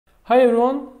Hi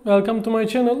everyone, welcome to my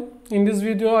channel. In this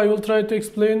video I will try to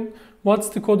explain what's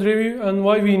the code review and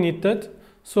why we need that.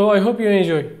 So I hope you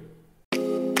enjoy.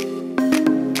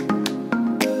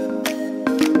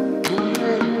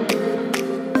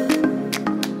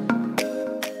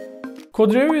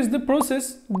 Code review is the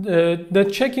process that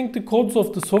checking the codes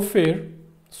of the software.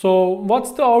 So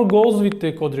what's our goals with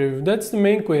the code review? That's the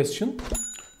main question.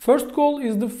 First goal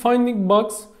is the finding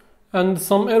bugs and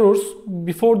some errors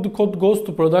before the code goes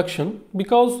to production,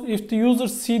 because if the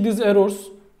users see these errors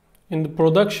in the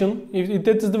production,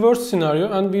 that is the worst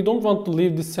scenario and we don't want to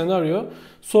leave this scenario.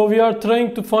 So we are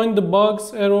trying to find the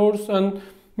bugs, errors and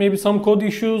maybe some code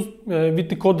issues with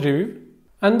the code review.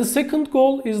 And the second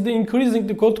goal is the increasing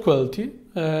the code quality.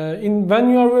 When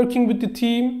you are working with the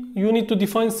team, you need to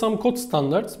define some code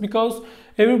standards, because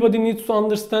everybody needs to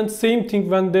understand same thing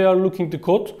when they are looking to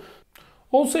code.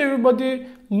 Also, everybody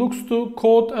looks to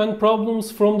code and problems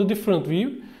from the different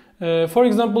view. For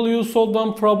example, you solve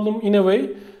one problem in a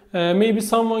way, maybe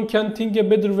someone can think a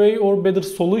better way or better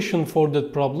solution for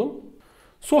that problem.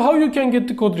 So how you can get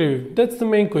the code review? That's the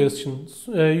main question.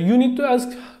 You need to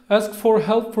ask for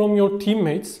help from your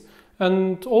teammates,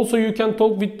 and also you can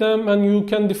talk with them and you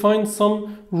can define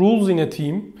some rules in a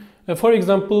team. For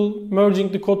example,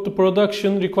 merging the code to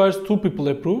production requires 2 people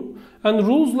approve, and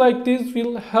rules like this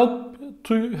will help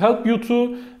you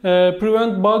to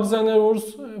prevent bugs and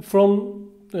errors from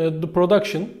the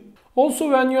production. Also,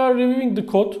 when you are reviewing the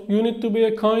code, you need to be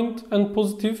kind and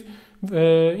positive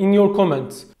in your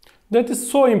comments. That is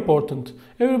so important.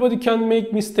 Everybody can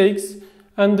make mistakes,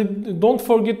 and don't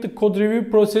forget the code review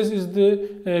process is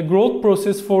the growth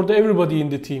process for everybody in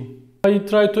the team. I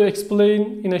try to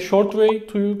explain in a short way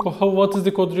to you what is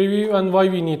the code review and why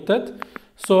we need that.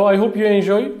 So I hope you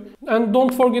enjoy, and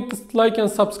don't forget to like and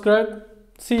subscribe.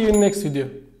 See you in the next video.